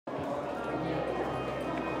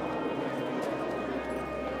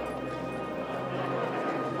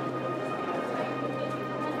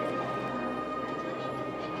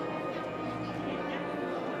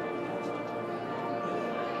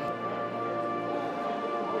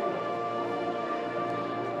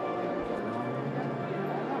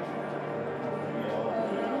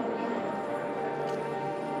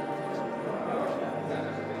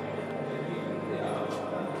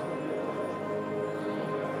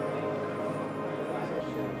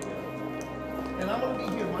And I'm going to be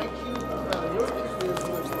here. My cue, your cue is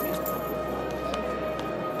going to be.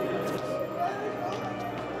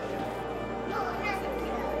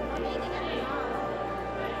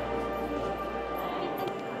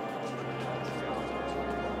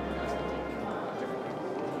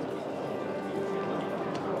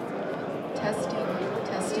 Testing.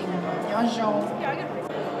 Nhia.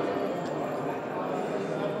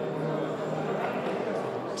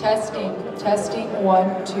 Testing.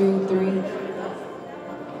 1, 2, 3.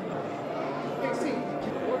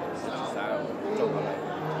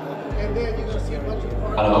 And then you're going to see a bunch of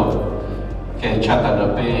parts. Hello. Okay, chat at the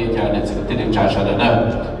page and it's a little chat at the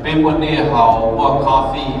page. When they how more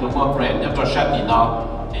coffee, the more bread, you have to shut it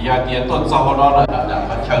now. You have to do some of all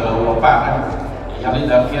that. Chờ lâu một bạn. You have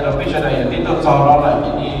to get a picture that you need to do all that.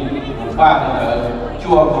 You need một bạn là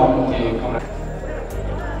chua không thì không.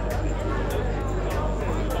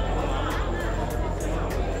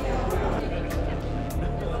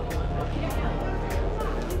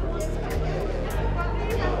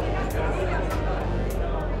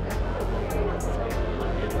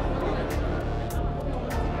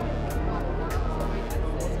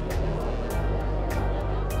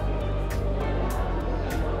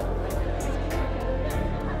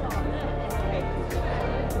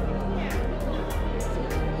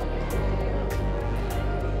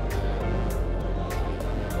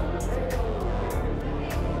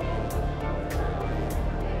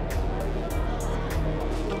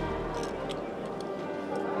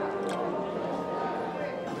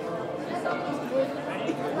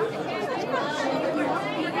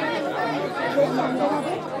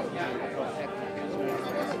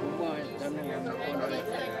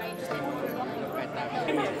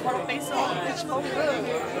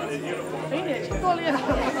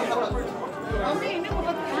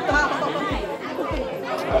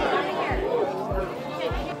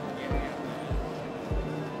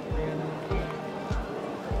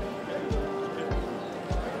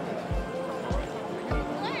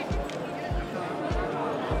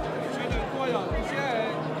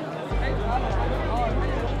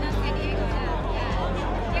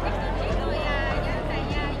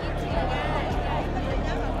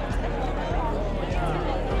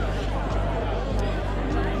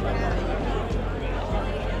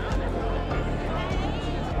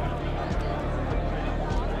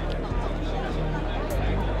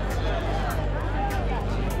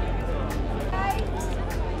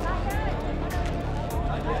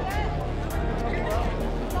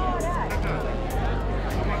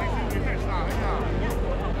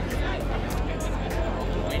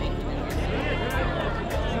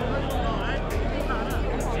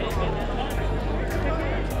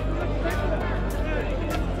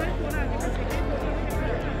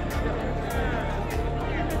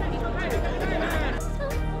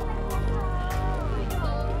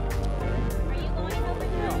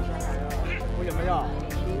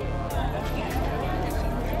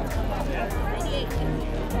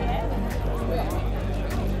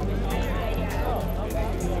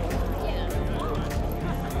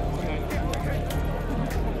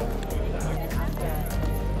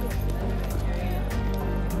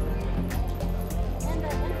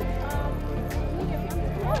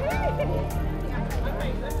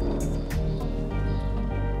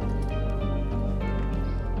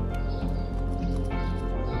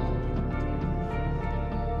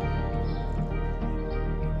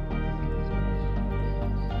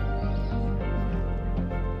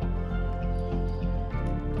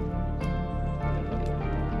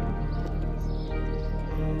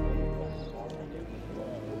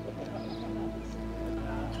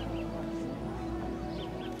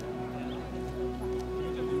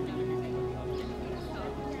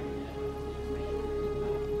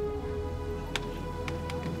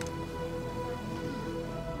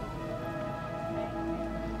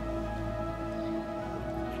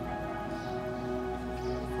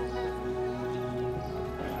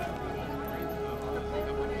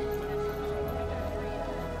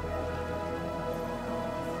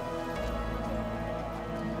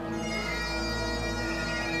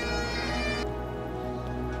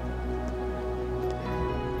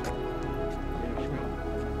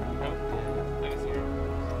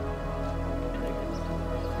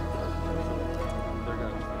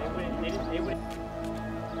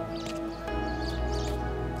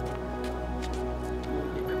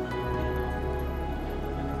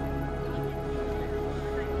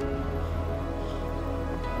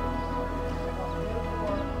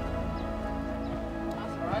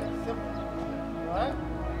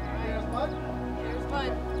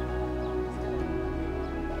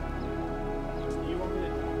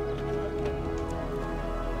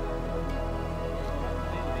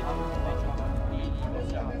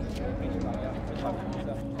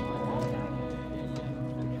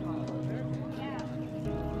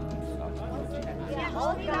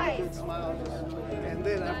 and smile. And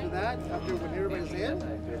then after that, after when everybody's in,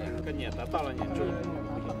 cái nhà ta to là nhà trụ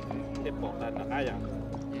để bỏ ta là ai à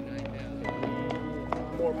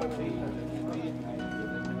more money.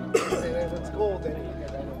 And if it's cold, then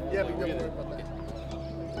yeah, we don't worry about that.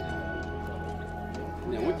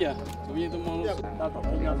 nhà muốn chưa cũng như tôi mong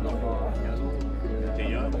chỉ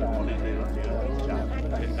nhớ món này đây là chỉ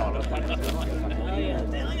đó là phải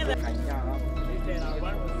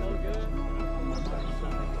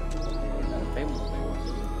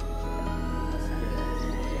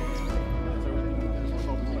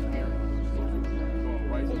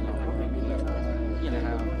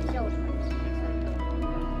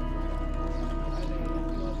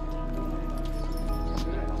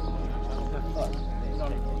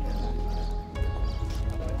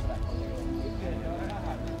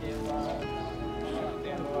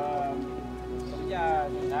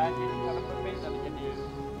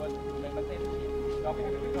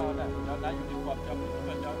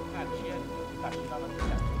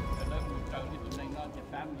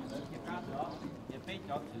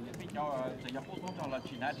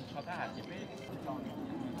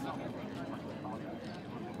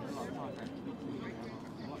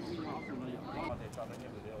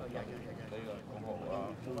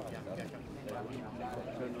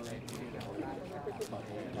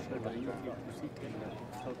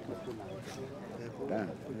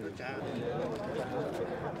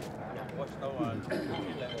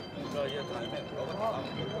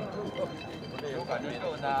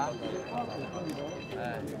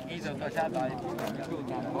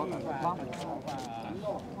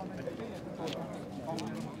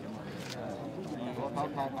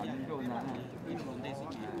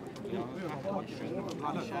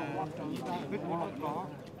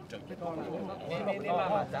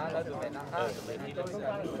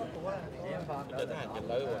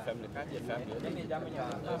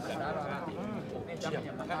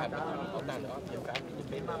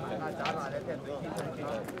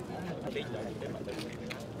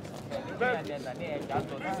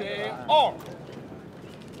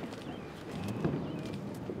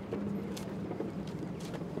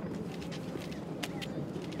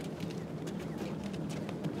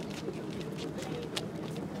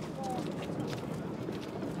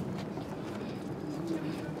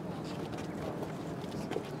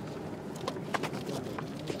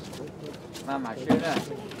mà chưa đó.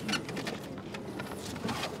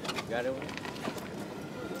 Ra đâu?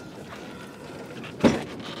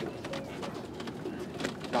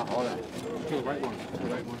 Got all that. to the right one, to the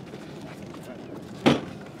right one.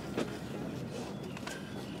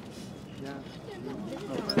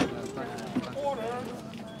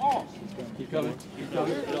 Keep coming. Keep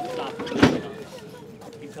coming. Don't stop.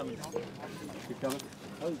 Keep coming. Keep coming.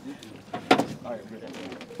 All right, good.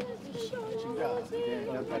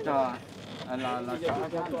 Cho là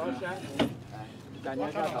cho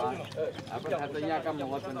nhớ cho tỏi. Bên thành tôi nha cầm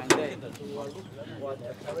một tuần này đi.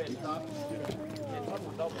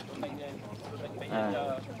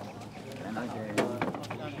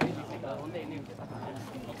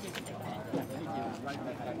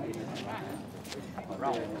 Nói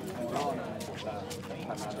về rau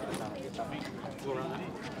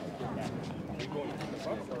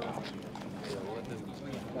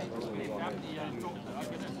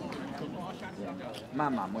mà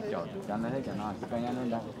một chỗ cho nó thấy cho nó chỉ coi nó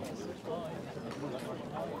đâu.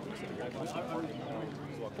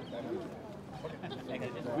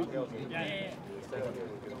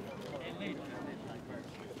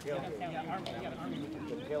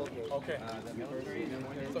 Okay.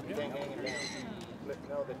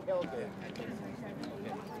 No, the tailgate.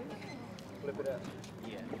 Flip it up.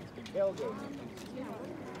 Yeah. The tailgate.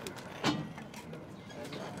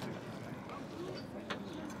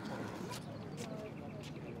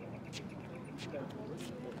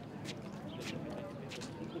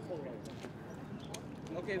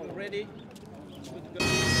 Okay, we're ready.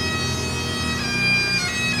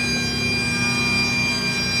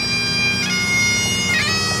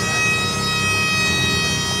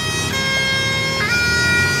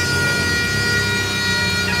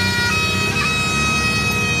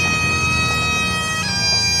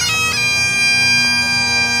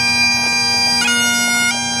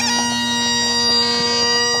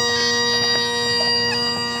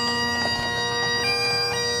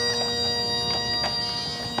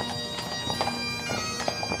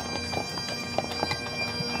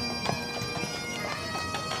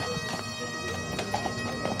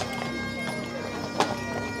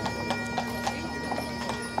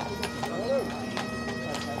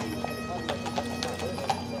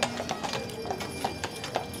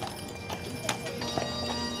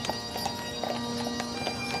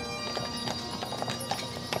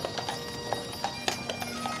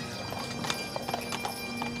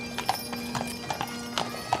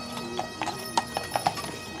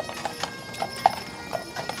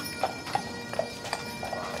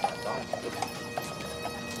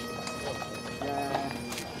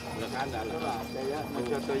 Một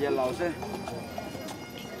cho tôi yellow chứ.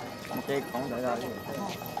 Một cái không để ra.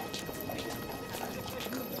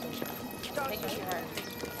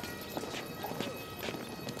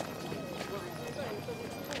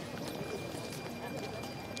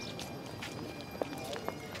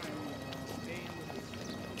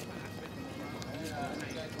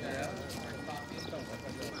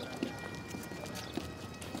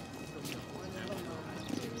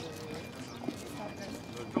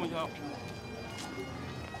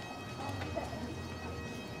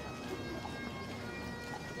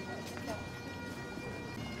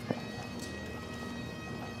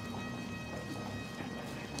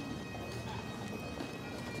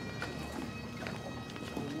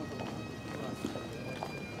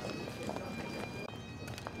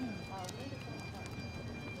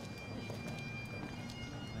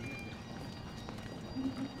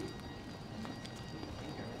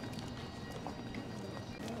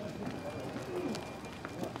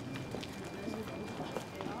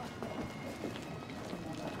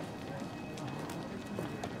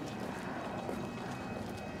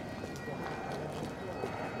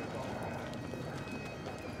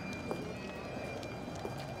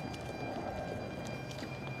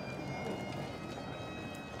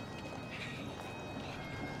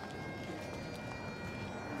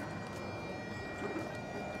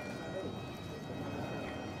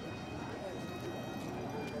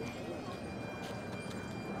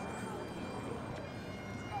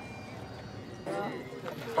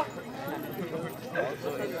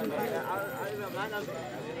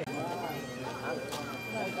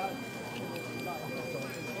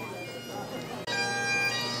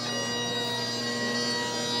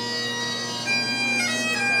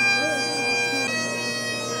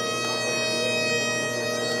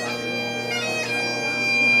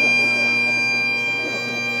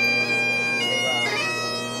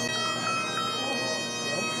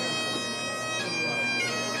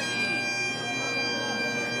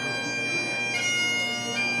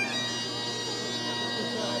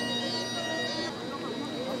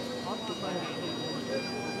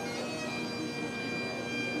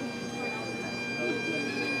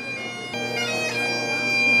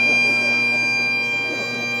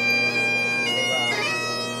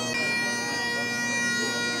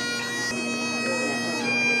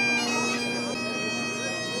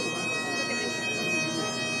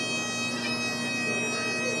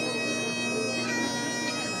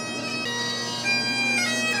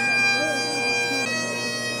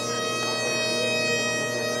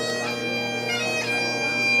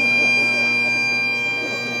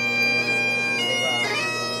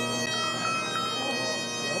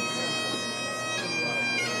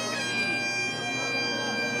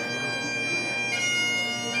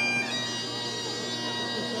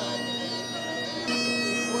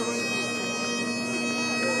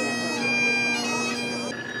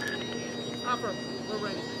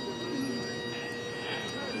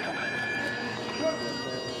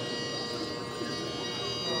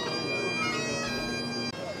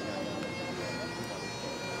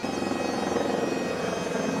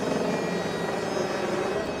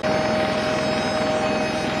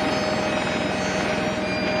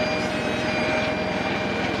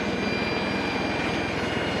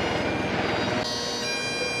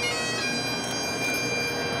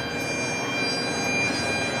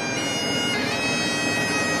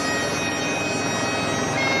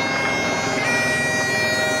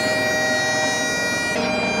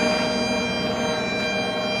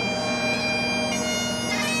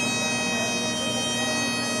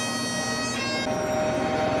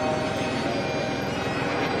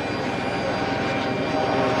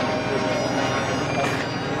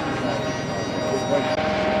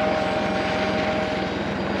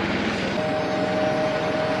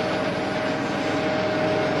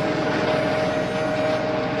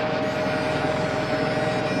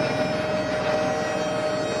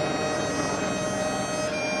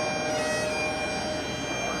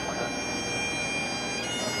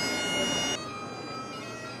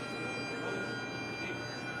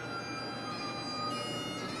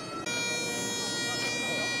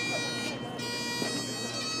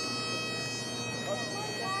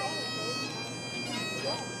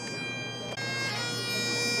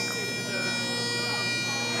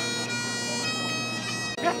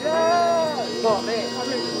 Bỏ đây.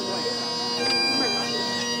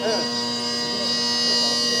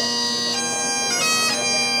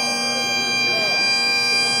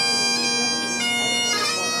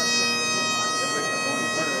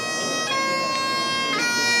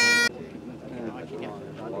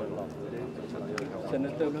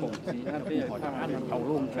 Senator Vang.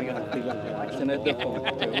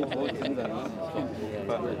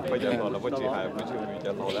 bây giờ là với chị Hải với chị Huy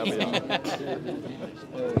cho tôi đã bây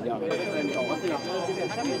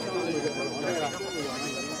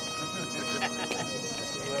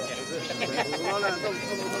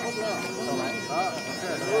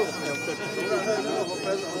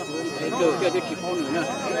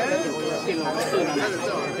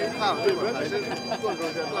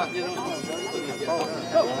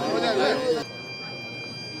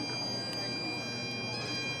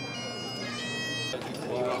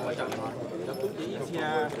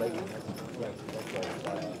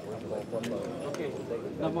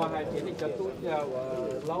Năm mùa hai thì cho tôi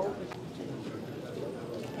lâu.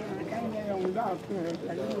 Cái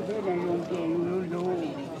lòng thì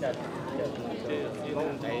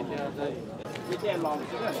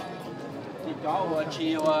cho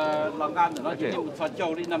chiều lòng gan nó chỉ dùng phần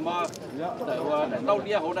châu đi nằm để đâu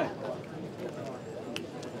đi hố này.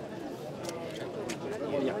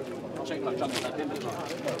 Check là trong cái bên đó.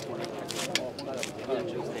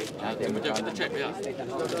 Check yeah.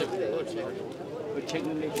 Check.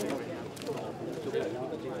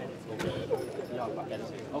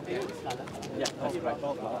 Okay. Yeah, that's right.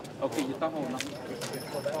 Okay, you don't hold on.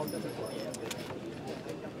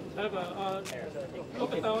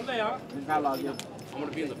 Look at down there. I'm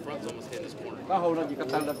gonna be in the front, so I'm gonna stay in this corner. Don't hold on, you can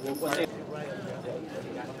stand up.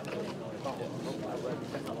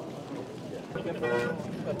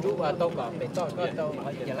 Chú và tôi còn để tôi phải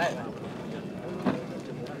trở lại.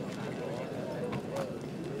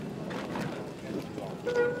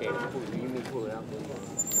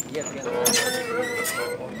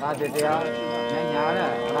 Ta thì nhá nè,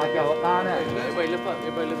 ta cho ta nè. Everybody lift up,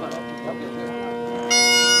 everybody lift up.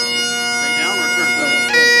 Right down or turn?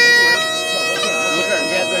 You turn,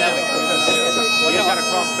 yeah, that way. Well, you gotta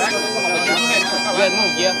cross back. You guys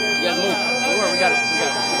move, yeah. You guys move. Where we got it.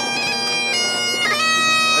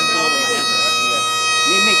 I just go over my hands.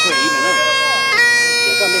 Need to make sure even up.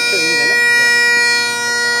 You gotta make sure even up.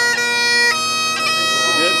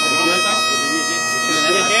 Good? We good? Good.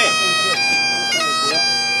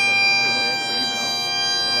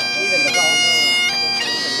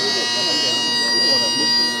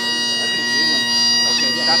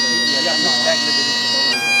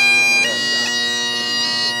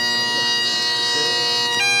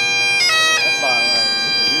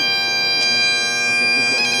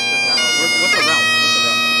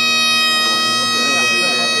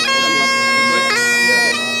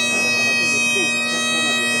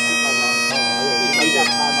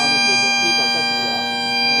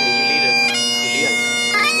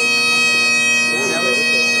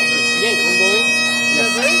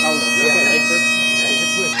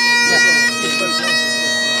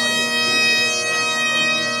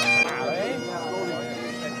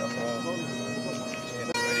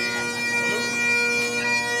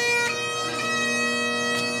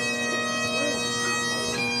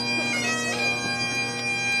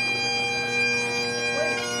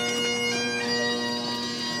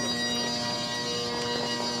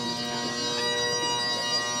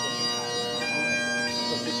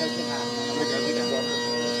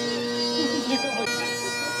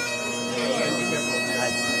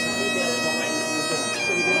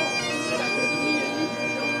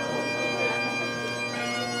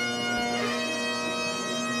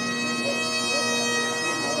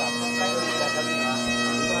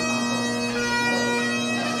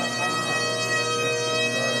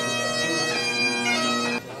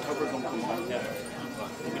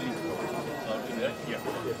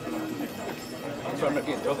 So I'm not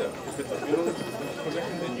getting told that. If it's a funeral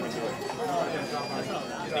position, then you can do it.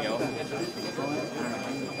 Anything else?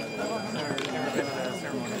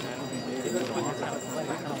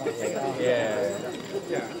 Yeah.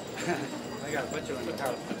 Yeah. I got a bunch of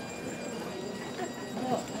them.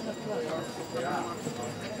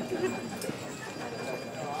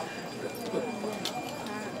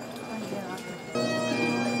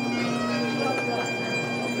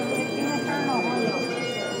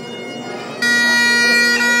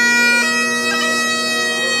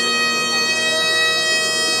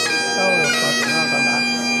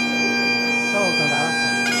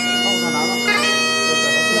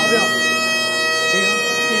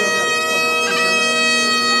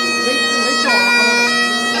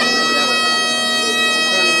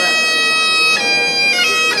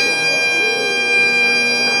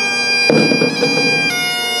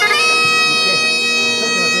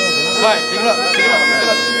 Rồi, tính rồi.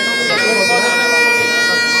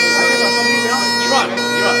 Iran.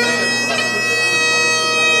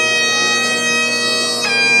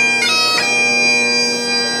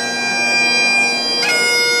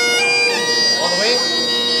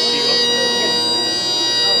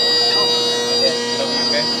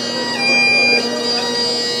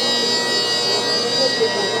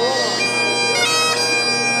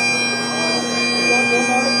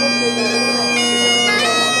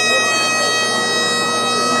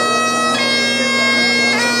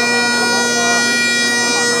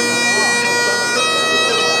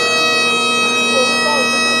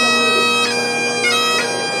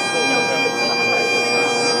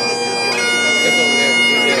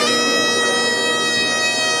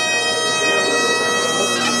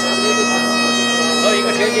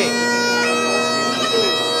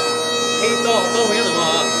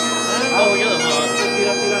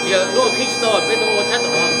 pitch to biết tôi chắc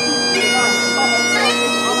rồi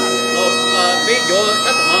biết vô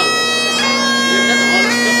chắc rồi chắc rồi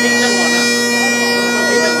cho pitch chắc rồi nè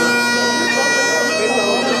pitch chắc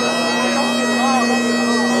rồi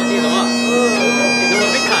thì đó thì nó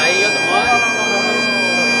biết thải cái đó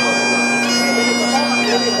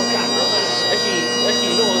而且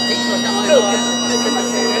如果pitch to chắc rồi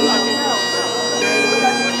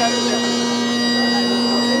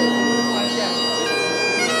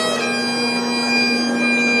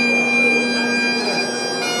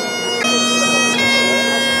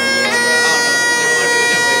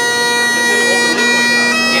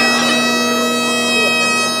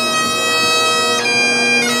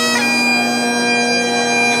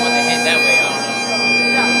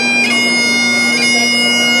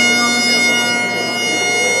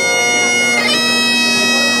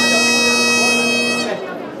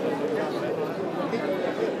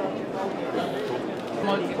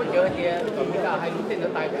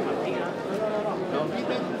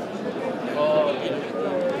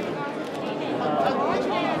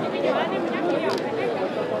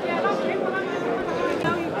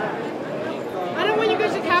I don't want you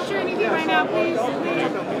guys to capture anything right now, please.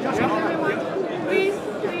 Please,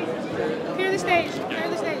 please. Clear the stage. Clear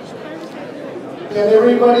the stage. Can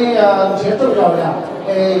everybody check the crowd now?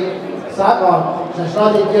 Hey, Saka, just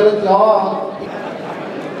not to get it all.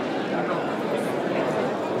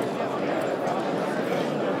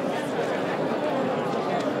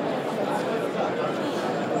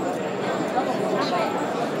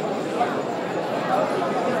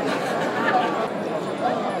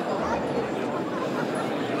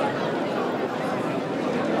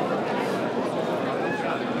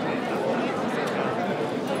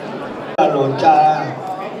 Lỗ cha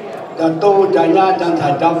dan tu janya dan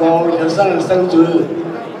thajam bo yang sang tu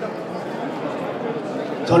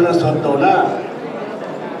thona soto na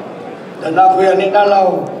dan aku yang ni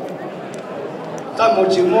dalau ta mo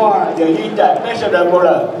chi mo ya yi da pe sa da bo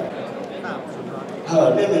la ha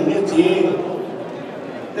ni ti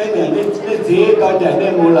ni ti ka da ni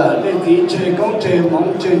mo la ni ti chơi công chơi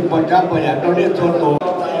mong chơi bọt cá bọt ya đâu ni soto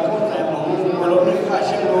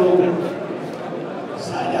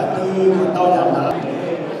tao nhận là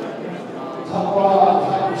thông qua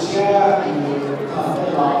xe thì họ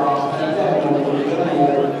là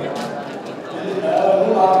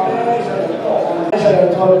sẽ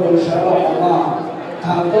thôi được sẽ là mà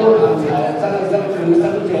thằng tôi thằng thầy dân cứ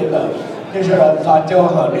dân tiền rồi nên sẽ là phải cho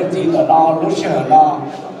họ nên gì là nó lúc sẽ nó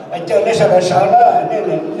cho nên sẽ là sợ đó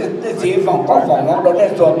nên gì phòng ngón đó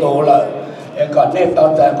nên做到了còn nên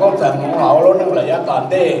tao tại con tại mong lão nó nên là giá tàn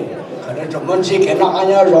đi để chúng mình chỉ cái nào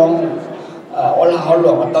nhá rồi ôn hào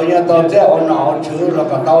luôn tao nhớ tao thế ôn hào chứ là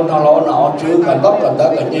cả tao nào ôn hào chứ cả tóc cả tất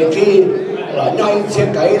cả những khi là nhanh xe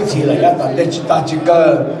cái gì là giá tận để ta chỉ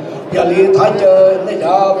cơ giờ đi thái chơi này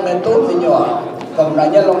đó này tốt thì nhỏ còn là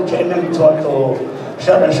nhớ lòng chuyện nên chọn đồ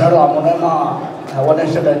sẽ làm một cái mà ôn này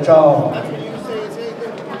sẽ cho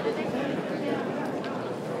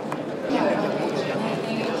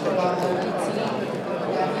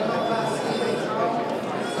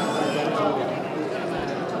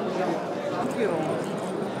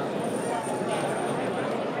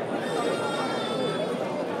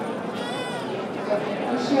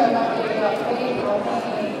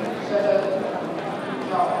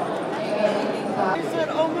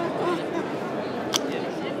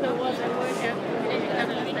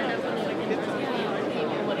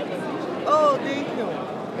Oh, thank you.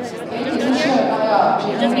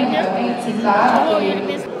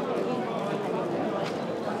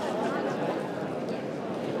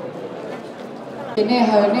 Cái này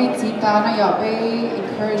hơi này chỉ ta nó giờ被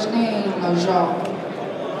encourage này nó rõ.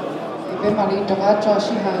 Bên mà đi trong các trò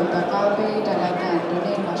chơi hơi ta có被đại lại càng đó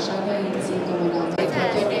nên nó sẽ này gì của mình làm. Cái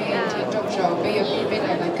này thì trong trò bây giờ bên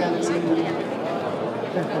đại lại càng gì mình.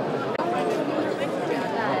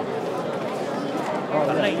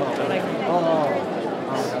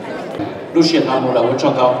 路线他们来我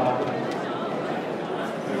找到。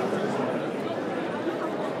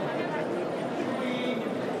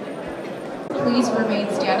 Please remain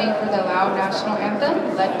standing for the loud national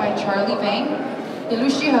anthem led by Charlie Vang. Để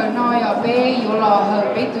lúc xí hồi nói ở bên yếu lò hồi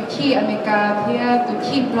bên từ khi America thì từ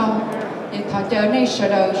khi lo để thảo trở nên sở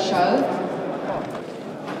đầu sở.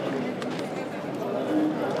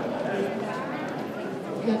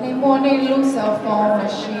 Giờ này mua nên lúc cell phone là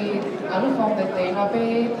xí ở lúc phone để tế nó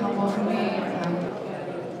bên thằng mong này.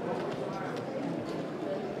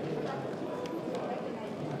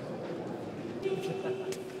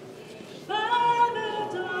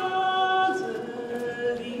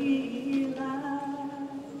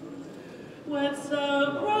 When so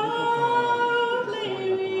proudly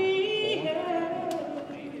we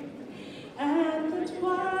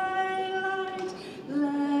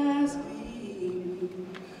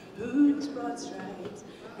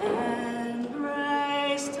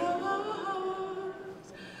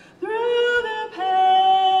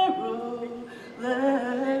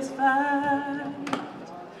fight.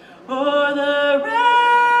 O'er the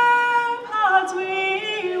ramparts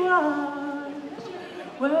we watched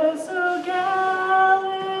were so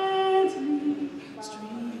gallantly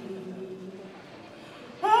streaming,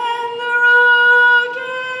 and the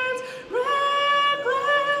rocket's red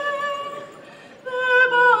glare, their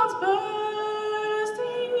bombs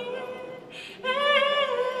bursting in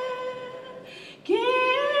air,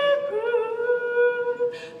 gave proof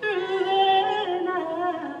through the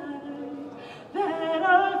night that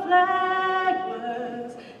our flag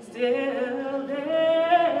was still there.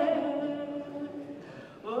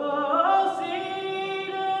 Oh,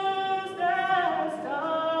 cedars that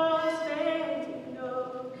star-spangled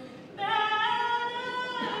banner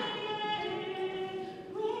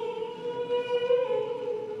wave,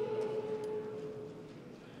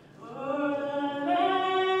 o'er the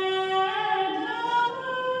land of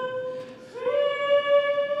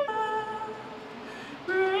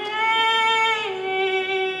freedom.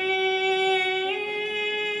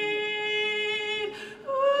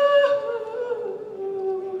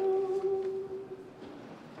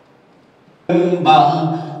 Bà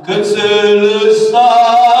cơn sự lư xa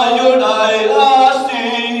yêu đại á si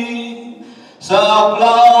sạc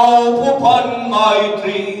lao phú phân mai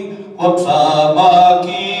tri hoặc xa mà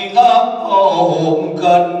kỳ ác ôm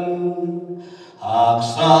cần hạc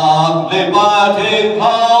sạc lê ba thế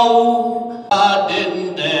hao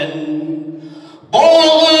đền đền bố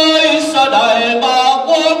ơi xa đại ba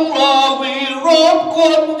quân ra vì rốt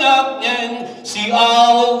quân nhạc nhàng si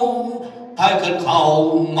ao thái khẩn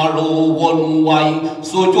khẩu mà lù quân quay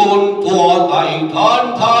xua chôn thua tay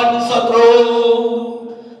than than sát ru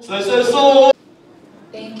soi soi su.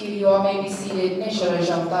 Thank you. You all may be seated. Nisha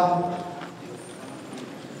Jantao.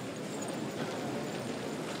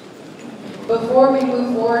 Before we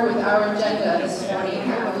move forward with our agenda this morning,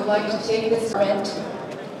 I would like to take this moment.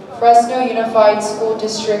 Fresno Unified School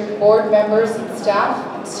District board members and staff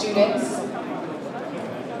and students,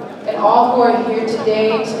 and all who are here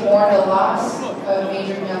today to mourn the loss of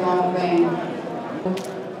Major Nhia Vang.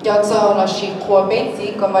 Yatsa la shi kwa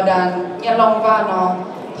beti komadan Nhia Vang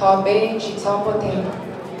tha be chi tapote.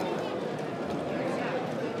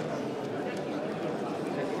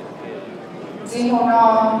 Zihona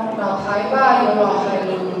na hai ba yo la hai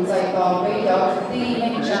lu zai ba be yo ti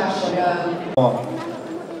men cha shada.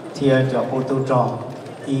 Tia cho cô tu trò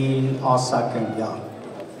y osa cần giờ.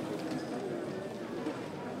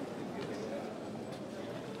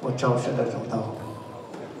 Cô cháu sẽ được trong tàu.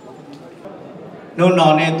 Nếu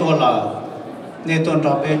nó nên tôi là nên tôi trò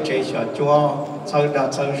bé chế cho chúa sau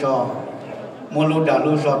đã sau cho mua lúc đã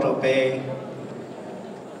lúc cho trò bé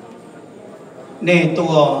nên tôi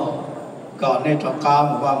còn nên trò cá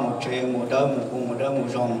một ba một chế một đỡ một cùng một đỡ một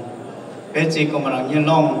dòng bé chỉ có một lần như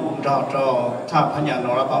long trò tháp hay nhà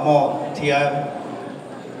nó là bao mò thì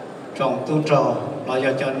trồng tu trò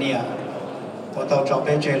là cho Nhia có tàu trò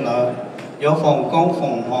bé chế là有phòng công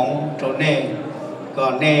phòng hóng chỗ này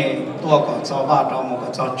còn này tua có cho ba trong một cái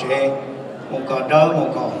cho chế một cái đỡ một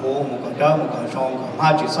cái hú một cái đỡ một cái sông có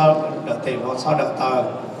hai chữ sau đợt thì nó sau đợt ta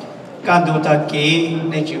can tu ta kỹ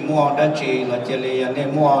nên chỉ mua đã chỉ là chỉ là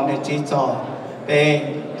nên mua nên chỉ cho về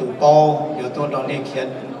tụ bao有多到那天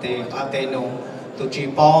的阿德诺tụ chỉ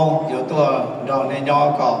bao有多到那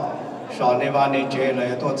nhỏ个少那把那chế là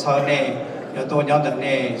有多车呢有多nhỏ的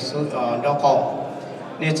呢是đó có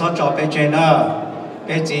nên cho bé chơi nữa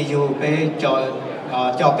bé chỉ dù bé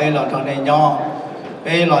cho bé là thằng này nhỏ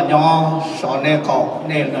bé là nhỏ sợ này có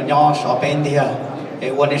nên là nhỏ sợ bên đi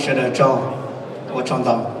để quân đi sẽ được cho tôi trong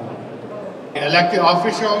đó. Elected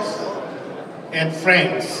officials and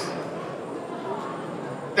friends,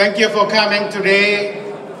 thank you for coming today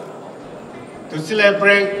to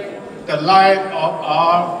celebrate the life of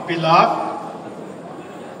our beloved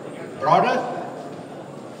brother,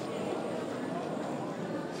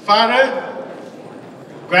 father,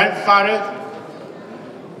 grandfather,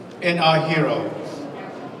 and our heroes.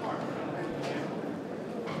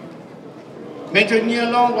 Major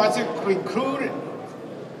Nhia was recruited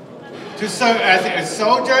to serve as a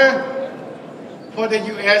soldier for the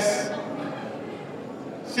U.S.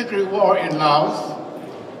 Secret War in Laos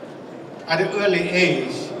at an early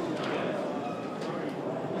age.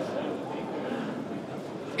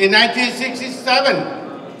 In 1967,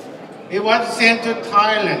 he was sent to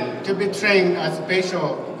Thailand to be trained as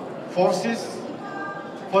special forces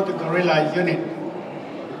for the guerrilla unit.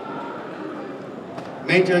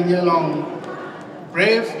 Major Nhia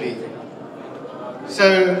bravely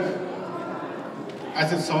served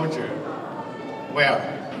as a soldier well.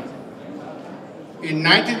 In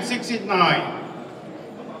 1969,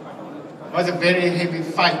 was a very heavy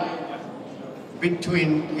fight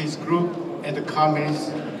between his group and the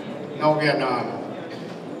communist North Vietnam.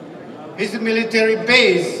 His military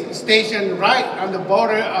base stationed right on the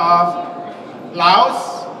border of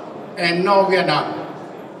Laos and North Vietnam.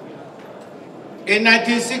 In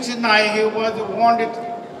 1969, he was wounded a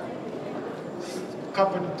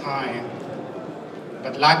couple of times,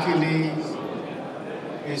 but luckily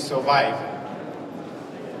he survived.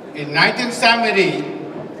 In 1970,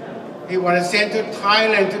 he was sent to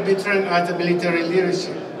Thailand to be trained as a military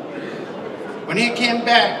leadership. When he came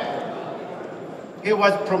back, he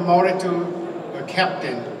was promoted to a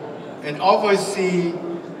captain and oversee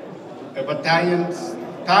a battalions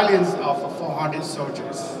of 400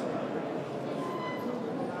 soldiers.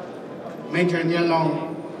 Major Nhia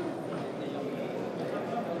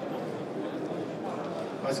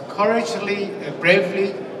was courageously and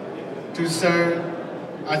bravely to serve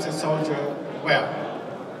as a soldier well.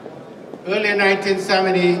 Early in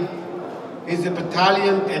 1970, his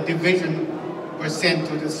battalion and division were sent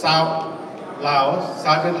to the southern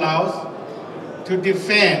Laos, to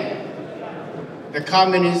defend the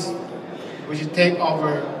communists which take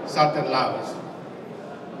over southern Laos.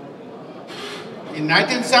 In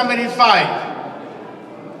 1975,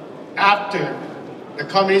 after the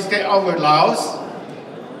communists take over Laos,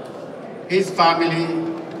 his family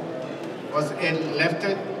was left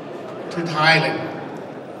to Thailand.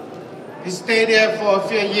 He stayed there for a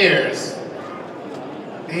few years.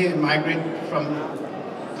 He migrated from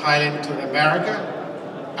Thailand to America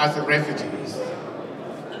as refugees.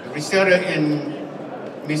 He resettled in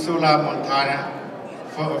Missoula, Montana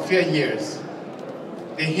for a few years.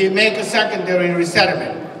 Then he made a secondary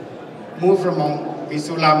resettlement, moved from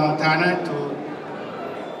Missoula, Montana to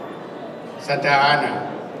Santa Ana.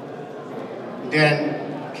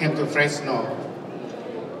 Then came to FRESNO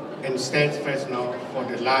and stayed FRESNO for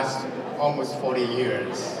the last almost 40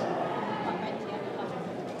 years.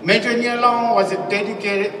 Major Nhia was a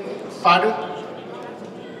dedicated father,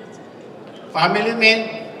 family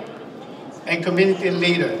man, and community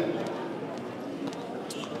leader.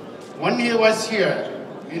 When he was here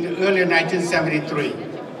in the early 1973,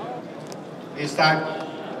 he started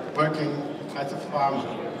working as a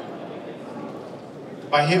farmer.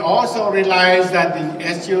 But he also realized that the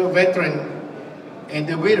SU veteran and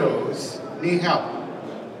the widows need help.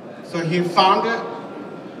 So he founded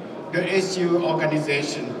the SU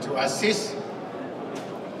organization to assist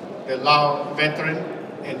the Lao veteran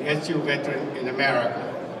and SU veteran in America.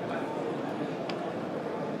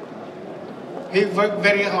 He worked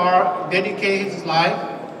very hard, dedicated his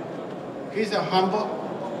life. He's a humble,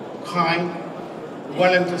 kind,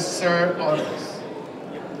 willing to serve others.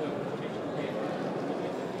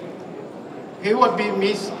 He would be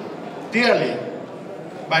missed dearly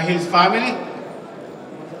by his family,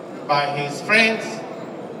 by his friends,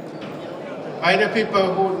 by the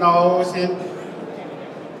people who knows him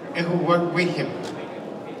and who work with him.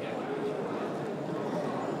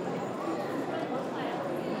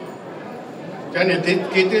 Cho nên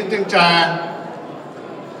khi tiếng trà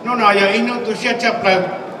nó nói giờ in tu sẽ chấp lần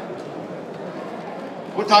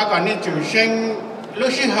của thọ còn nên chủ sinh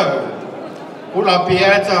lúc sĩ hở của lò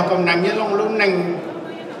bia cho công năng như long lúc nành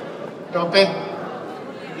cho bên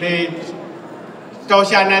để cho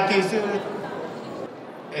xa na thì sư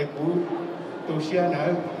để của tu sẽ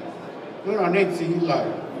nữa nó nói nên gì lời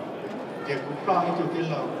để cũng lo cho cái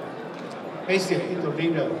lời bây giờ ít tu đi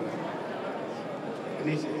được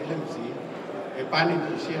nên sẽ làm gì để bán đi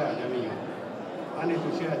tu sẽ là gì bán đi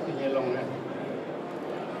tu sẽ thì nhẹ lòng này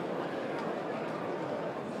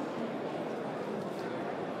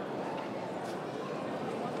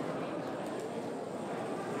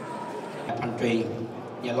พันตรี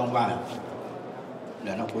ยาลงว่าเ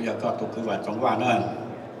ดี๋ยวน้องคุยก็ตัวคือว่าสองว่าเนอะ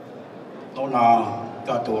ตัวนอ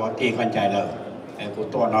ก็ตัวตีกันใจเลยไอ้กู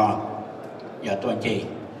ตัวนออย่าตัวจี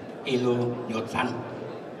อีลูหยดสั้น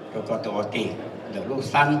แล้วก็ตัวตีเดี๋ยวลูก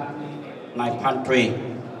สั้นนายพันตรี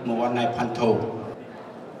มัวนายพันโท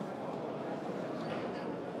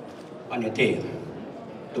อันนี้ตี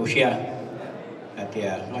ตัวเชียเตีย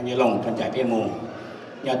น้องยาลงกันใจเปี้ยมู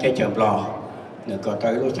ยาเทเจอปลอหนึ่งก็ตัว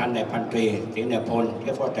ลูกชั้นในพันตรีที่ในพล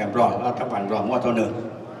ที่ฟอแต่ปลอรัฐบาลปลอมั่วตัวหนึ่ง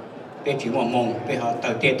เป็นchỉ một môngเป็นhọ tự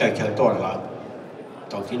tiết tự chờตัวlà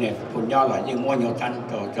tổที่เนี่ยพลย่อlàยิ่งมั่วnhiềuชั้น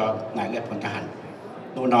cho nài lệพลทหาร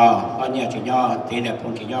นู่นนออันนี้chỉย่อที่เนี่ยพ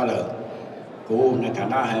ลchỉย่อเลยกูในฐา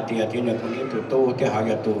นะที่เนี่ยพลที่ตัวตู้ที่เขา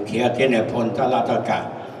จะตู้เขียที่เนี่ยพลตลาดตะกะ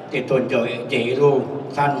ที่ตัวเจอเจลู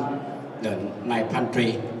สั้นเดินนายพันตรี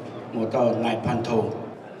หมู่ตัวนายพันโท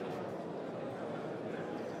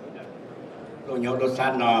ลูกยกลูกสั้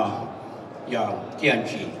นนอยอมเจียน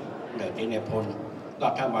ฉีเดินที่เนี่ยพลรั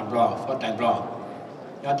ฐบาลปลอฟอแต่ปลอ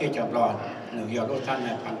ยอดที่จะปลอ หนึ่งยอดรถท่านใน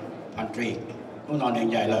พันตรีนู่นนอน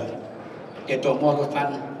ใหญ่เลยเดี๋ยวตัวมอรถท่าน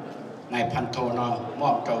ในพันโทนอมอ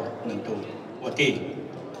บเจ้าหนึ่งตัววันที่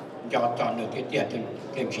ยอดจอดหนึ่งที่เตี้ยถึง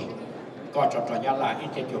เต็มฉีก็จอดยาลาอี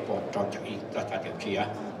เจจูปอดจอดจากอีกจอดจากเต็มฉี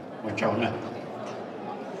วันเช้านะ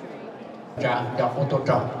จะยอดโฟโต้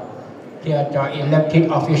จอดที่จะ elected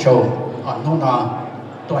official อ่อนนู่นนอ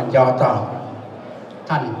ตัวยอดต่อ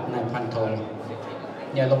ท่านในพันโท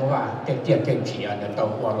เนี่ยลงว่าเตี้ยเต็มฉีเนี่ยตัว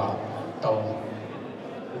วัวเราตั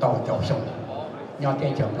วจบส่งยอดเตี้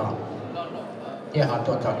ยจบเราที่เขา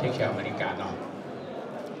ตัวจอดที่เชียงอเมริกาเนาะ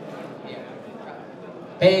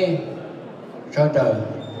เป้sau đó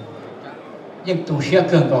những tù xe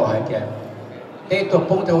cường cầu hay chưa thế tụ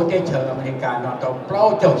phong trào thế chờ America nó tàu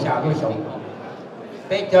bao trầu xả đối sống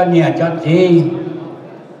thế cho Nhia cho gì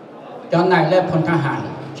cho này là quânทหาร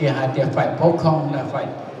chỉ hai tiền phải bốc không là phải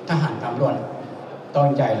ทหารตำรวจต้อง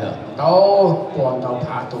ใจเลยโตปวงโตพ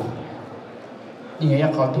าตูนี่อยา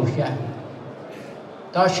กขอตูเสีย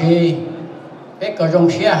ตอนที่เป็นกระจง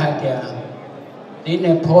เสียให้เดียดีใน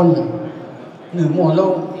พลหนึ่งโมโล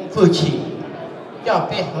ฟื้นฉีจะเ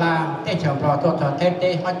ป็นลาเที่ยวรอตัวเท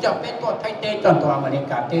ๆเขาจะเป็นตัวไทยเตจนตัวอเมริ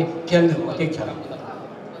กาเตเชื่อหรือว่าเตเชื่อ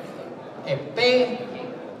เอเป้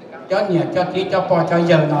cho nhiều cho tí cho bò cho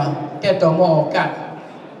giờ nó cái tổ mồ cả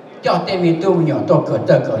cho tên mình tu nhiều tổ cửa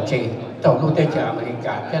chỉ tổ lúc tây chờ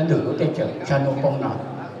America cái lửa lúc tây chờ cho nó không nào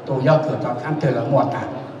tu do cửa tao khám từ là mua tả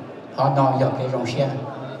họ nói giờ cái dòng xe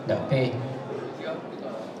đỡ pe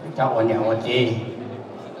cho ở nhà ở gì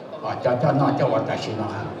họ cho nó cho ở tại xin nó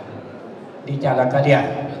đi chả là cái điện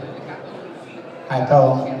hai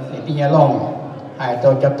câu để đi nhà lồng hai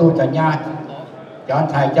câu cho tu cho nhà cho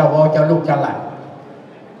thầy cho vô cho lúc cho lại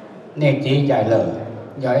nên chỉ dạy lời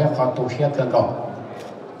dạy họ tu sửa cơ cầu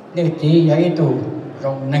nên chỉ dạy tu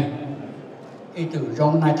rong này ý tu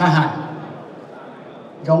rong này tha hại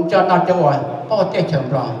rong cho nó cho vào bao tiêu chậm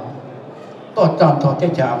rồi tôi chọn thôi tiêu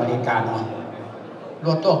chậm America nó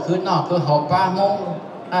rồi tôi cứ nó cứ học 3 môn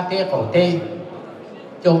a tiêu cổ tê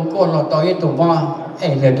chung cô là tôi tu mò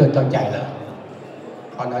เลยtôi chạy rồi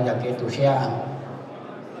họ nói giờ cái tu sửa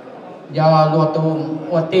do lúa tu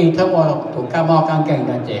lúa tìทั้งหมดถูกก้ามอก้างเก่ง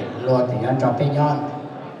นั่นเองลúa thì anh chọn bên nhon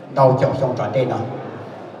đầu chọc xong toàn đây nó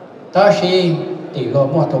đó khi tỷ lúa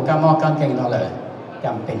muaถูกก้ามอก้างเก่งnóเลยจ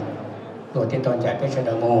ำเป็นลúaที่ตอนใจเป็นเส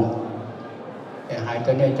ด็จมูแต่หายตั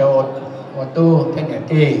วนี้จะลúa tu thế này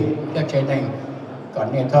tì cái trên này còn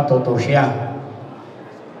เนี่ยทอดตัวเชีย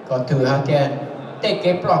ก็ถือฮะแกเตะเ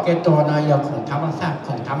ก็บปลอกเก็บตัวนะอย่างของธรรมชาติข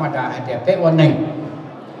องธรรมดาแต่เป็นวันหนึ่ง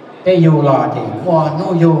ไปอยู่หล่อที่มัว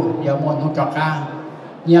นู้อยู่อย่ามัวนู้จอกา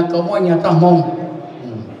เนี่ยก็มัวเนี่ยต้องมง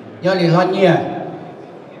ย่อหลีร้อนเนี่ย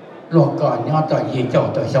หลวงก่อนย่อต่อยีเจ้า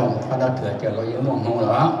ต่อทรงเขาเราถือเจ้าเราอยู่มัวมงเหร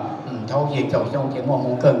อเท่ายีเจ้าทรงที่มัวม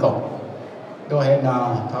งเกินกบด้วยเหตุน่ะ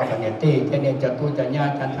เท่ากันเนี่ยตีเจ้าเนี่ยจะตู้จะย่า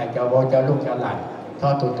จะถ่ายจะโบจะลูกจะหลานเท่า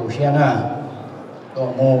ตู่เชียน่ะตัว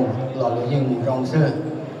มูหล่อเลยยิงรองเสื้อ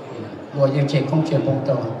หล่อยิงเช็คของเชียร์ปงโต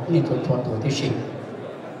นี่ตัวตัวที่สิ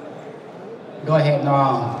ด้วยเหตุน่ะ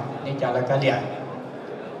นี่จะละกันเนี่ย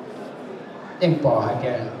ยังปอให้แก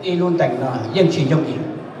อีรุ่นแต่งน่ะยังฉีดยกอีก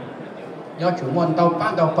ยอดchủ môn tàu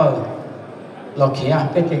bán tàu bờ lò kia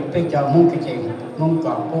bên giờ mông cái gì mông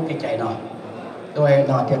còn cố cái chạy nọ rồi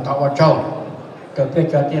nọ thì tàu vào trâu rồi bên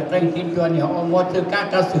giờ thì đánh tin cho nhiều ông mua từ các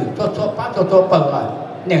cá sử cho bán cho bờ rồi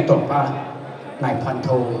nè tổ ba nàyพันโท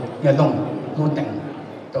อย่าลงรุ่นแต่ง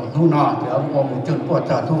ตรงนู่นนอเดี๋ยวมองจุดปวด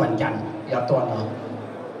จอดทุกวันจันทร์อย่าตัวเนาะ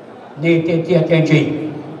นี่เตี้ยเจนจี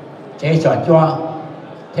chế sở cho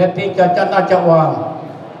thế bây giờ cho nó cho vào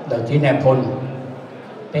đầu tiên là phun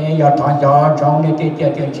bây giờ thọ cho trong cái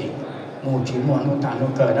tiêu chỉ mù chỉ muốn nó tàn nó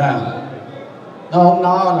cờ đó nó không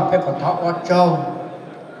nó là phải có thọ ở châu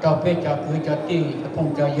cho bây giờ cứ cho ti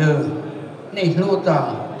không cho dư này lúc đó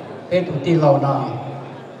bây tụi ti lâu nó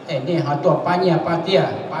này họ tuổi ba nhà ba tia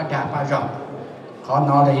ba đà ba rộng họ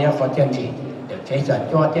nó là có tiêu chỉ để chế sở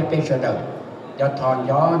cho thế bây giờ đầu giờ thọ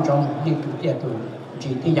gió trong đi tụi tia tụi chỉ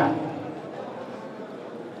ti dặn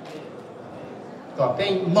có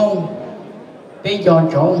bên mông bên giòn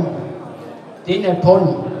trống tí này phun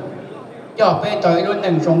cho bên tới luôn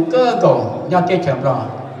nằm trong cơ cổ nhau tiêu chậm rồi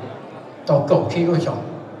tàu cổ khi đôi sống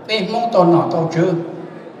bên mông tàu nọ tàu chứ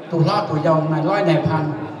tụ lo tụ dầu này loi này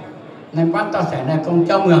phan này bán tao sẽ này công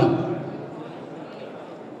cho mường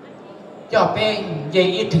cho bên dây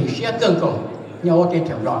ít thử xe cơ cổ nhau tiêu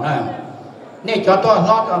chậm rồi này nên cho tôi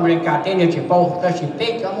lo cho America tên điều chỉ bao ta chỉ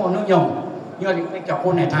biết cho một nước nhung nhưng mà cho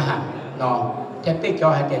cô này tha hẳn nó thế bây giờ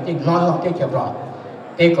hay để lo cái chuyện rồi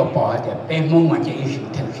bây giờ bỏ thì bây mong mà chỉ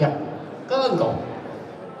thực hiện cơ ngộ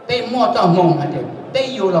bây mua cho mong hay để bây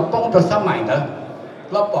giờ là bông cho sao mày nữa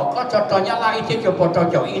เราบอกก็จะตอนนี้ไล่ที่จะปต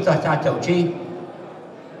จอีต่อชาเจ้าชี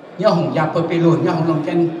ย่อหงยาเปิดไปลุยย่อหงลงเจ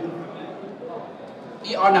น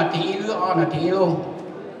อีออนาทีหรือออนาทีลุง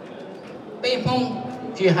เป็นพง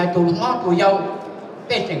chỉ hai tụ hoa tụ dâu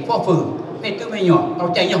bên thành phố phường bên tư mấy nhỏ tàu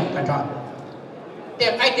chạy nhau tan trò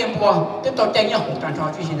tiền ai tiền bùa tức tàu chạy nhau tan trò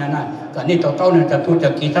chứ gì nè còn nên tàu này tàu tụ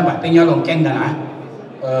kỳ tháp bạc bên nhau lồng ken nè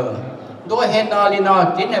đôi hen nó lên nó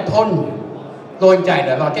chính là phun rồi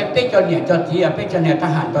chạy rồi cái bên cho nhẹ cho tí bên cho nhẹ ta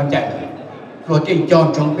hạn toàn chạy rồi tiền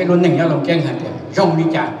tròn chúng bên luôn nỉnh nhau lồng ken hẳn tiền rong đi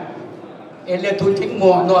chạy em lên tụ chính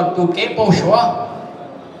mùa nó tụ kế bô xóa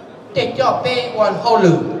để cho bên quan hậu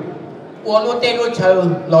lử我路带路车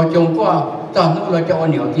老中国到路了叫我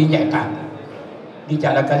牛的野干，你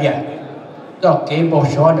家那个脸，到给不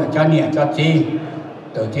说的叫你叫鸡，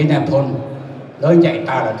到今天碰，老野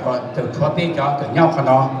大了说，到错别叫到鸟看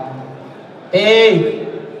到，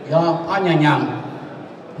要怕娘娘，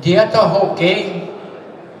第二到后给，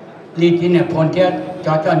你今天碰见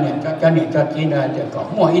叫你叫鸡呢这个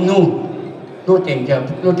莫一怒，路点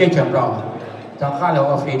全了，到看了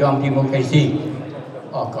我非常democracy。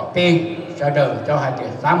có pe cho đời cho hai tiền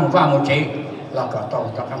tám một vài một chế là có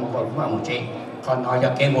tàu cho các một vài một chế còn nói cho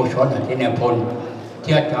cái một số là thế này phun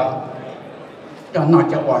thiết cho nó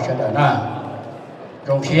cho bỏ cho đời đó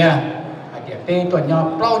rong xe hai tiền pe tuần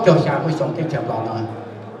nhau bao cho xa với sống cái chậm đó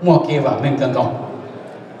mua kia vào mình cần còn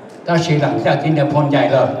ta chỉ làm sao thế này phun dài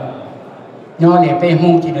rồi nhau để pe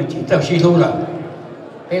mông chỉ được chỉ tàu xí lu rồi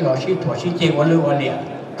pe lò xí thua xí chế qua lưu qua liền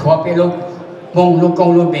thua pe lúc mông lúc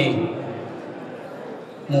công lúc bề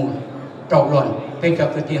mù trâu luồn bây giờ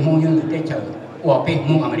cái tiền mông như thế chờ của bên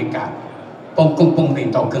mông America bông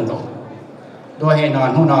bên tàu cứng cầu đôi hệ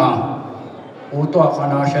nòn hông nò cú tua khó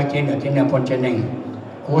nó sơ trên ở trên nền phun trên nền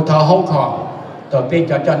cú thọ hông khó rồi bên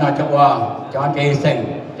cho nó cho cái sừng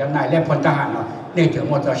cho này lên phun ta hẳn nó nên chỉ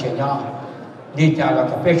một tờ tiền nhau đi chả là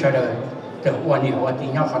cái bên sơ đời từ uốn nhiều uốn tí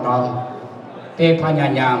nhau khó nó bên pha nhà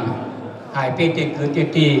nhàng hai bên tiền cứ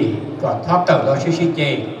tiền có tháp tờ nó xí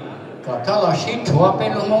chê có tháo là xí chúa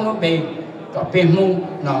bên lúc mông lúc bề có bên mông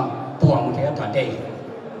nó buồn thế toàn đây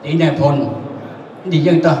đi này phun đi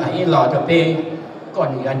dân ta hãy lò cho bên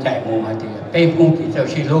còn người ăn chạy mù thì bên mông thì giờ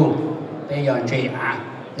xí luôn bên giờ chơi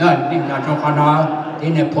nó nên là trong con nó đi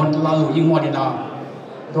này phun lo lụi như mua đi nó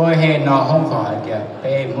đôi hè nó không khỏi kìa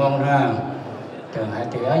bên mông nó thường hay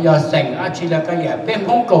thì do sành chỉ là cái gì bên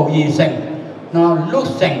mông cầu gì sành nó lúc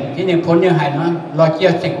sành thì này phun như hay nó lo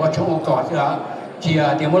chia sành qua trong cỏ chứ đó chia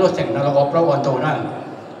tiền mua lô sành nó là gọp ra hoàn tổ này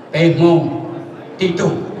bên mông ti tụ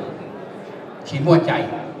chỉ mua chạy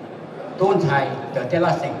tôn thai để tên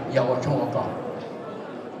là sành giàu ở trong cỏ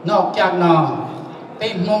nọจากnó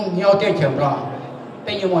bên mông nhau tiêu chuẩn rồi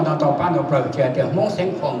bên như một tàu ban đầu bờ chia tiền mông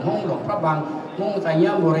sành phòng mông lồng pháp bằng mông tại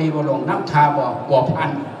nhớ bồ rì bồ lồng năm thà bỏ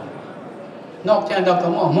ăn nọจากđó có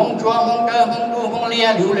một mông chua mông đơ mông đu mông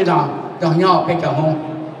lia liu lên đó cho nhau bên cả mông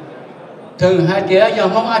thường hai đứa giờ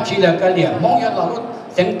mong chỉ là cái điểm mong giờ là lúc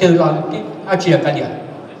sáng từ là chỉ là cái điểm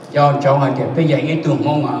giờ cháu hai đứa bây giờ cái tụ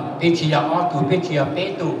mong bây chỉ là tụ bây chỉ là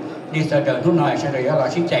bé tụ đi sau đó lúc này sau đó là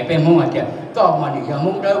xin chạy bên mong hai đứa có mà giờ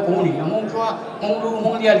mong đỡ cũng đi mong chua mong lu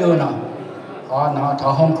mong lia luôn nó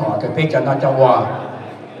thọ không khó thì bây giờ nó cho qua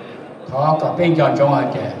thọ có bên giờ cháu hai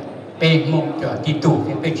đứa bên mong giờ đi tụ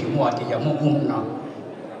thì bây chỉ mua thì giờ mong nó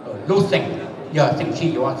lúc sáng giờ sáng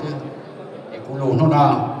chỉ vô chứ để cũng luôn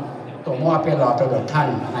nóตัวมั่วเป็นหล่อตัวท่าน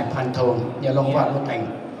นายพันโทอย่าลงว่ารู้แต่ง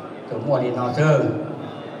ตัวมั่วดีนอเซอร์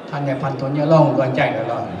ท่านนายพันโทอย่าลงรวนใจเลย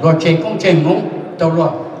รวนเชงคงเชงมุ้งตัวรว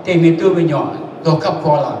นเตมีตัวเป็นหยอตัวขับค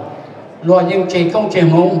อละรวนยังเชงคงเชง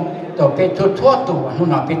มุ้งตัวเป็นทั่วตัวนู่น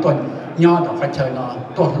น่ะเป็นตัวย่อตัวกระเชยนอ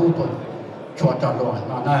ตัวรู้ตัวชัวตัวรวน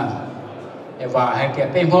นอน่ะแต่ว่าให้แก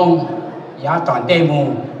เป็นมุ้งยาตอนเตมู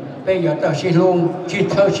เป็นยาตัวชิลุงชิ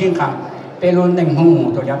เธอชิขังเป็นรุ่นหนึ่งมุ้ง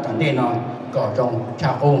ตัวยาตอนเตนอก็จงช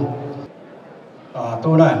าคุง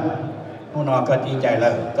ตัวนั้นผู้น้องก็ดีใจเล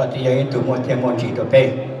ยก็ที่ยังตัวมวลเทียมมวลจีตัวเป้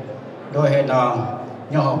โดยให้น้อง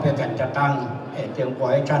ย่อเพื่อกันจะตั้งให้เตรียมไว้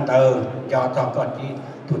ชั้นยอต่อก่อนที่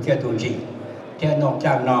ตัวเทียตัวจีเทียนอกจ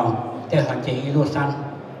ากน้องเทียหันจีรูสั้น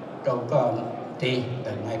เราก็ตีแ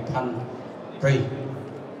ต่ในพันปรี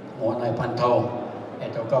หัวในพันโทแต่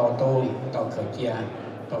ตัวก็ตัวตัวเขียวเจีย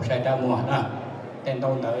ตัวใช้ดาวมัวนะแต่ตร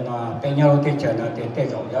งไหนน้องเป็นยาที่เจอน้องที่เตะ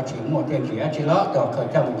เขายาฉีมัวเตะจีจีล้อตัวเขียว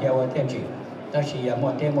เจ้าเจียวเตะจีđó chỉ là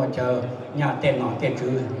một chờ nhà tên nó tên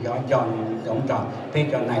chữ giòn giống tròn bên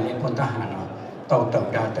chỗ này lên con ta hà nó tàu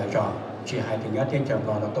ra tới tròn chỉ hai tiếng nhớ tên chờ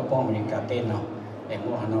vào nó tôi bom mình cả tên nó để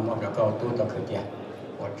mua nó một cái câu tôi tập khởi tiền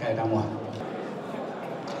của trai đang mua.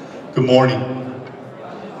 Good morning.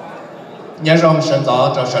 Nhà rong sân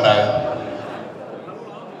gió cho sân đại.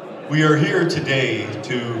 We are here today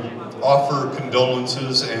to offer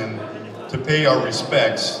condolences and to pay our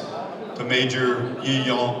respects to Major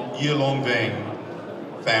Nhia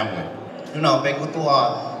Vang family.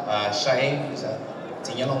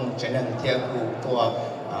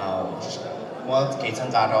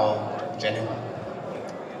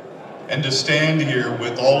 And to stand here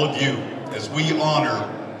with all of you as we honor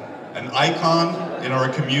an icon in our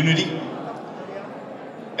community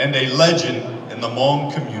and a legend in the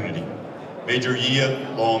Hmong community, Major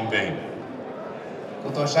Nhia Vang.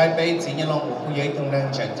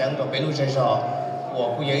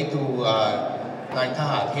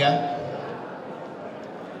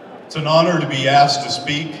 It's an honor to be asked to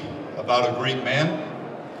speak about a great man,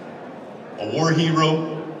 a war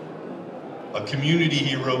hero, a community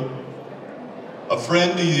hero, a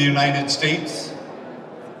friend to the United States,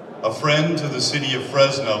 a friend to the city of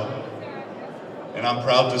Fresno, and I'm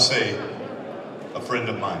proud to say, a friend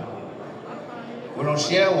of mine.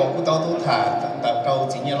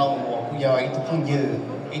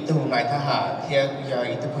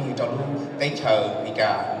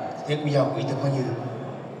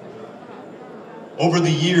 Over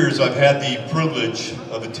the years, I've had the privilege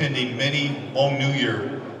of attending many Hmong New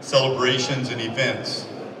Year celebrations and events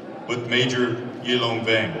with Major Nhia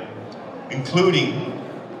Vang, including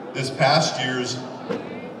this past year's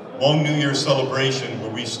Hmong New Year celebration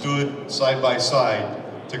where we stood side by side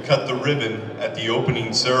to cut the ribbon at the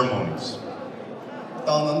opening ceremonies.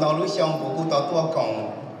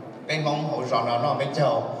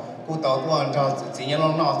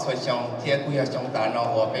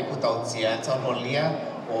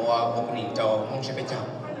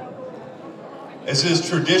 As is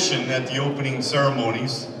tradition at the opening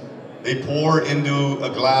ceremonies, they pour into a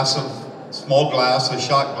small glass, a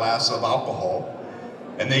shot glass of alcohol,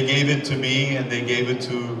 and they gave it to me and they gave it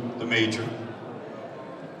to the major.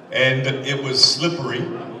 And it was slippery,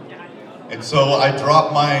 and so I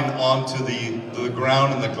dropped mine onto the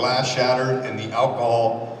ground and the glass shattered and the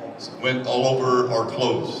alcohol went all over our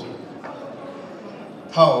clothes.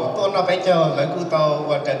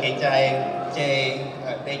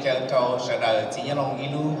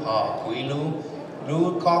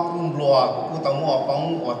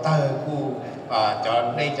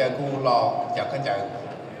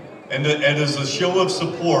 And as a show of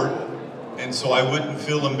support, and so I wouldn't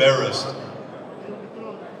feel embarrassed,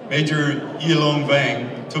 Major Nhia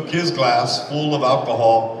Vang took his glass full of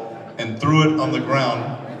alcohol and threw it on the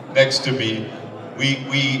ground next to me.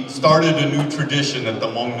 We started a new tradition at the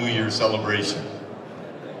Hmong New Year celebration.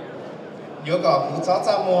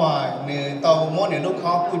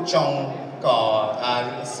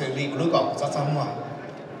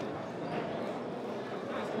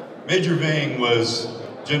 Major Vang was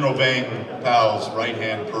General Vang Pau's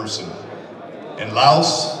right-hand person in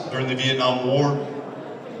Laos during the Vietnam War,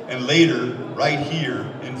 and later right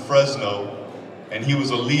here in Fresno, and he was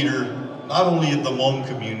a leader not only of the Hmong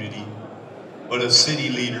community, but a city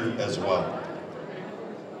leader as well.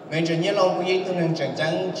 Major Nhia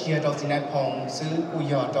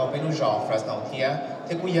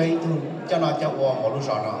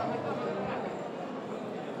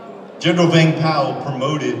General Vang Pao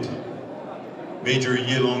promoted Major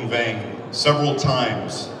Nhia Vang several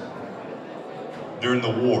times during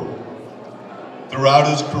the war, throughout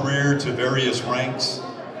his career to various ranks,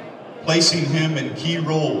 placing him in key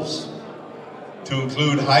roles to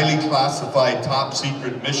include highly classified top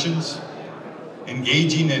secret missions,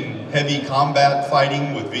 engaging in heavy combat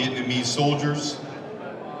fighting with Vietnamese soldiers,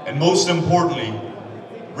 and most importantly,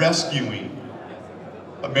 rescuing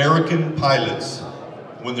American pilots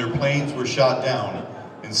when their planes were shot down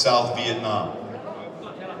in South Vietnam.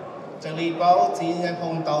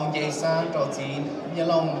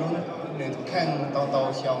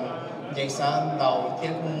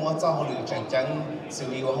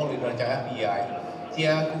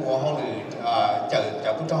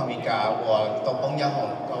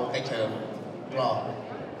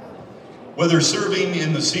 Whether serving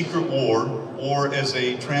in the secret war or as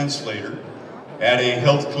a translator at a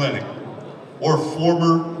health clinic or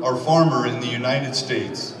farmer in the United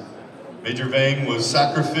States, Major Vang was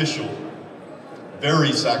sacrificial,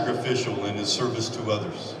 very sacrificial in his service to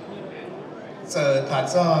others.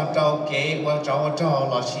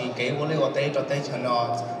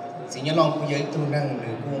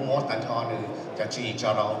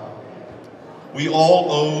 We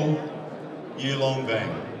all owe Nhia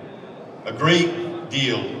Vang a great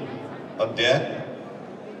deal of debt,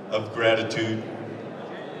 of gratitude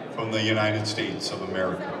from the United States of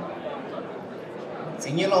America.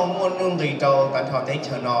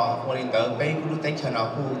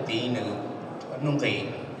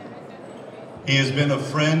 He has been a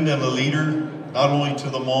friend and a leader not only to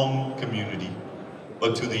the Hmong community,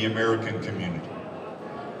 but to the American community.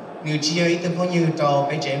 As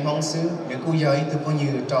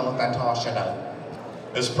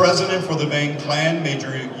president for the Vang clan,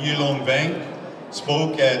 Major Nhia Vang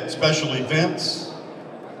spoke at special events,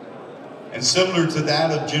 and similar to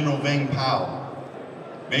that of General Vang Pao,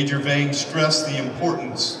 Major Vang stressed the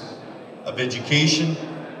importance of education,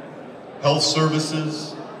 health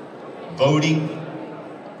services, voting,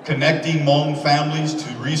 connecting Hmong families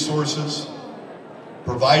to resources,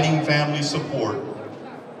 providing family support,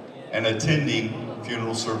 and attending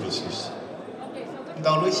funeral services.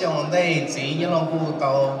 Đầu lúc xong đây chỉ nhớ lòng bu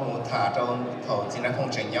tàu một thả trong thầu chỉ là phong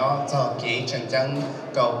trình nhỏ cho cái chân chân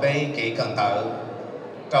cầu bay cái cần tờ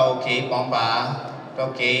cầu cái bóng bả cầu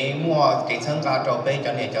cái mua cái thân cá cầu bay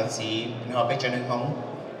cho nên cho chỉ họ bay cho nên không.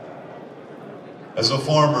 As a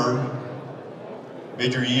farmer,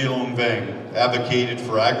 Major Nhia Vang advocated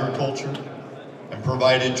for agriculture and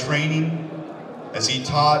provided training as he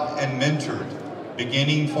taught and mentored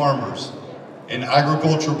beginning farmers in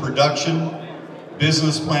agriculture production,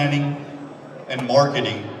 business planning, and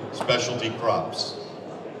marketing specialty crops.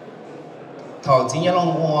 Thầu chỉ nhớ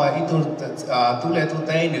lòng mua ít tu lệ tu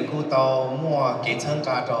tế nếu cô tàu mua cái thân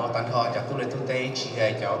cá tàu tàn họ cho tu lệ tu tế chỉ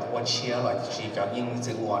là cho quan chia là chỉ cho những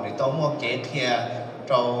sự của nếu tàu mua cái kia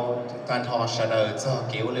tàu tàn họ sẽ đợi cho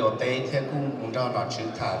kiểu liệu tế theo cũng muốn cho nó chữ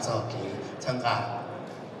thả cho cái thân cá.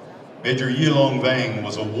 Major Nhia Vang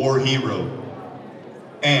was a war hero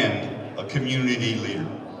and a community leader.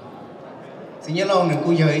 Chỉ nhớ lòng nếu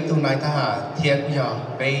cô giờ ít tu này ta thiệt cô giờ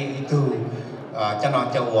về ít tu cho nó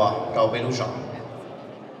cho đầu về lúc rồi.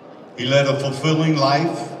 He led a fulfilling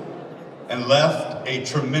life and left a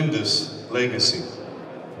tremendous legacy.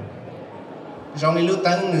 Trong lúc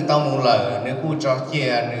tăng người ta muốn lời nếu cô cho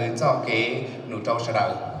chia nếu cho cái nụ trâu sẽ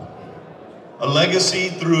đợi. A legacy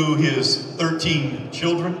through his 13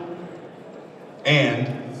 children and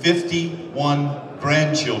 51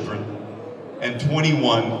 grandchildren and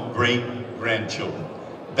 21 great-grandchildren.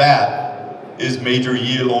 That is Major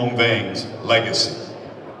Nhia Vang's legacy.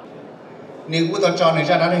 Nếu cô ta cho người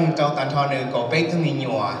ra đó nên cho tàn thọ nếu có bé thương mình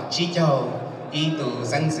nhỏ chỉ cho ý từ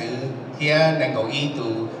sinh sự thì nên có ý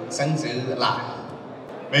từ sinh sự lại.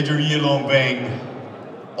 Major Nhia Vang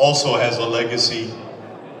also has a legacy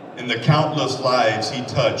in the countless lives he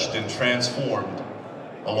touched and transformed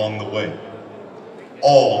along the way,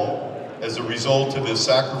 all as a result of his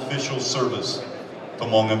sacrificial service to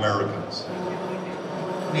Hmong Americans.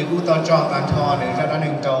 Nếu cô ta cho tàn thọ nếu ra đó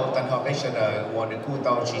nên cho tàn thọ bé sẽ đợi, hoặc nếu cô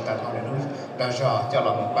ta chỉ tàn thọ nếu đã cho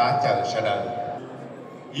lòng bá chờ sẽ đợi.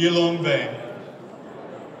 Nhia Vang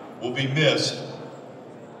will be missed,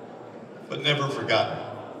 but never forgotten.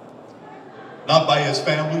 Not by his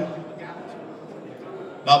family,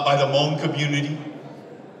 not by the Hmong community,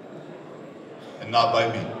 and not by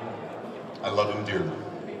me. I love him dearly.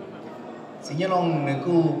 Chỉ nhớ lòng nếu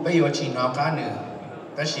cô bây giờ chỉ nói cá nữa,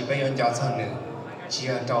 ta chỉ bây giờ cho thân nữa, chỉ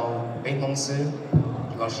ở đâu bây mong sư,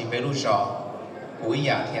 còn chỉ bây lúc rõ, bùi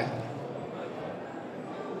giả thiệt.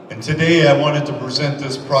 And today I wanted to present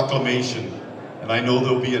this proclamation, and I know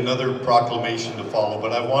there'll be another proclamation to follow,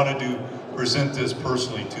 but I wanted to present this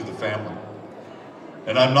personally to the family.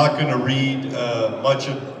 And I'm not going to read much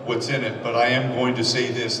of what's in it, but I am going to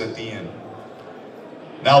say this at the end.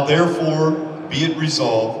 Now therefore, be it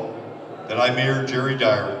resolved that I, Mayor Jerry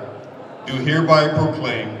Dyer, do hereby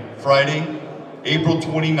proclaim Friday, April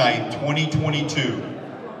 29, 2022,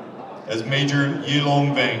 as Major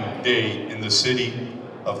Nhia Vang Day in the city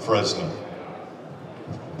of Fresno.